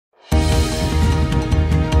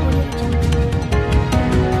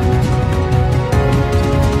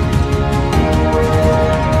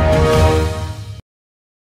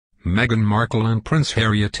Meghan Markle and Prince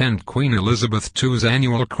Harry attend Queen Elizabeth II's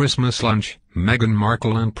annual Christmas lunch. Meghan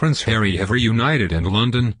Markle and Prince Harry have reunited in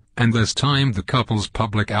London, and this time the couple's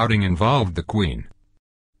public outing involved the Queen.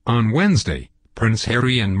 On Wednesday, Prince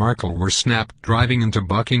Harry and Markle were snapped driving into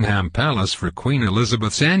Buckingham Palace for Queen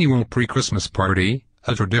Elizabeth's annual pre-Christmas party,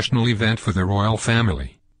 a traditional event for the royal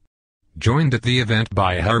family. Joined at the event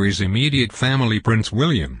by Harry's immediate family Prince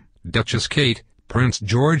William, Duchess Kate, Prince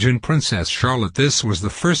George and Princess Charlotte. This was the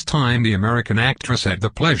first time the American actress had the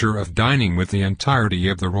pleasure of dining with the entirety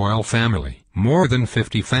of the royal family. More than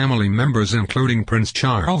 50 family members including Prince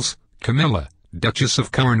Charles, Camilla, Duchess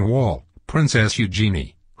of Cornwall, Princess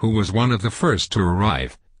Eugenie, who was one of the first to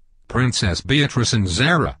arrive, Princess Beatrice and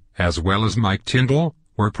Zara, as well as Mike Tyndall,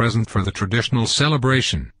 were present for the traditional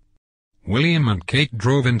celebration. William and Kate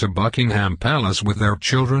drove into Buckingham Palace with their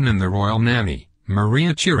children and the royal nanny,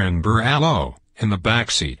 Maria Chiramberallo, in the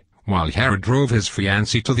backseat, while Harry drove his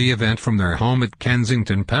fiancée to the event from their home at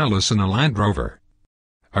Kensington Palace in a Land Rover.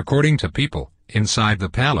 According to People inside the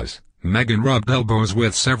palace, Meghan rubbed elbows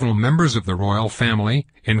with several members of the royal family,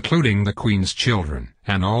 including the Queen's children,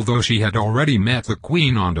 and although she had already met the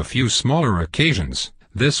Queen on a few smaller occasions,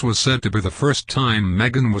 this was said to be the first time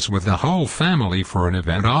Meghan was with the whole family for an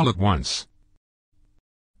event all at once.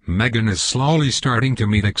 Meghan is slowly starting to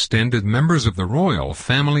meet extended members of the royal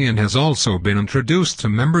family and has also been introduced to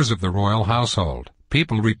members of the royal household.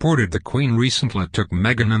 People reported the Queen recently took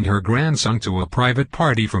Meghan and her grandson to a private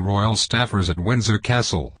party for royal staffers at Windsor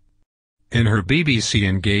Castle. In her BBC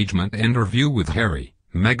engagement interview with Harry,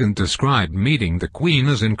 Meghan described meeting the Queen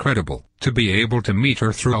as incredible. To be able to meet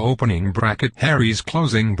her through Harry's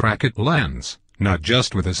lens, not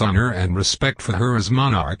just with his honor and respect for her as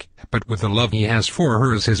monarch, but with the love he has for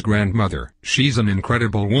her as his grandmother. She's an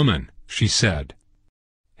incredible woman, she said.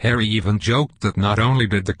 Harry even joked that not only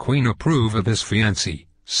did the Queen approve of his fiancée,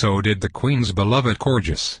 so did the Queen's beloved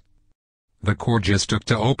Gorgeous. The Gorgeous took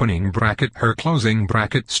to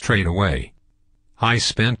straight away. I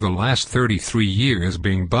spent the last 33 years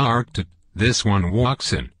being barked at, this one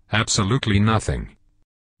walks in, absolutely nothing.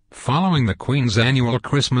 Following the Queen's annual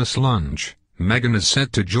Christmas lunch, Meghan is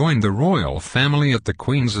set to join the royal family at the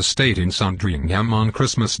Queen's estate in Sandringham on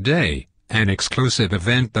Christmas Day, an exclusive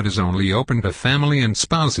event that is only open to family and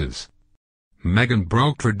spouses. Meghan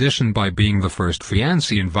broke tradition by being the first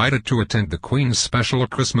fiancée invited to attend the Queen's special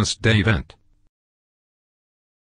Christmas Day event.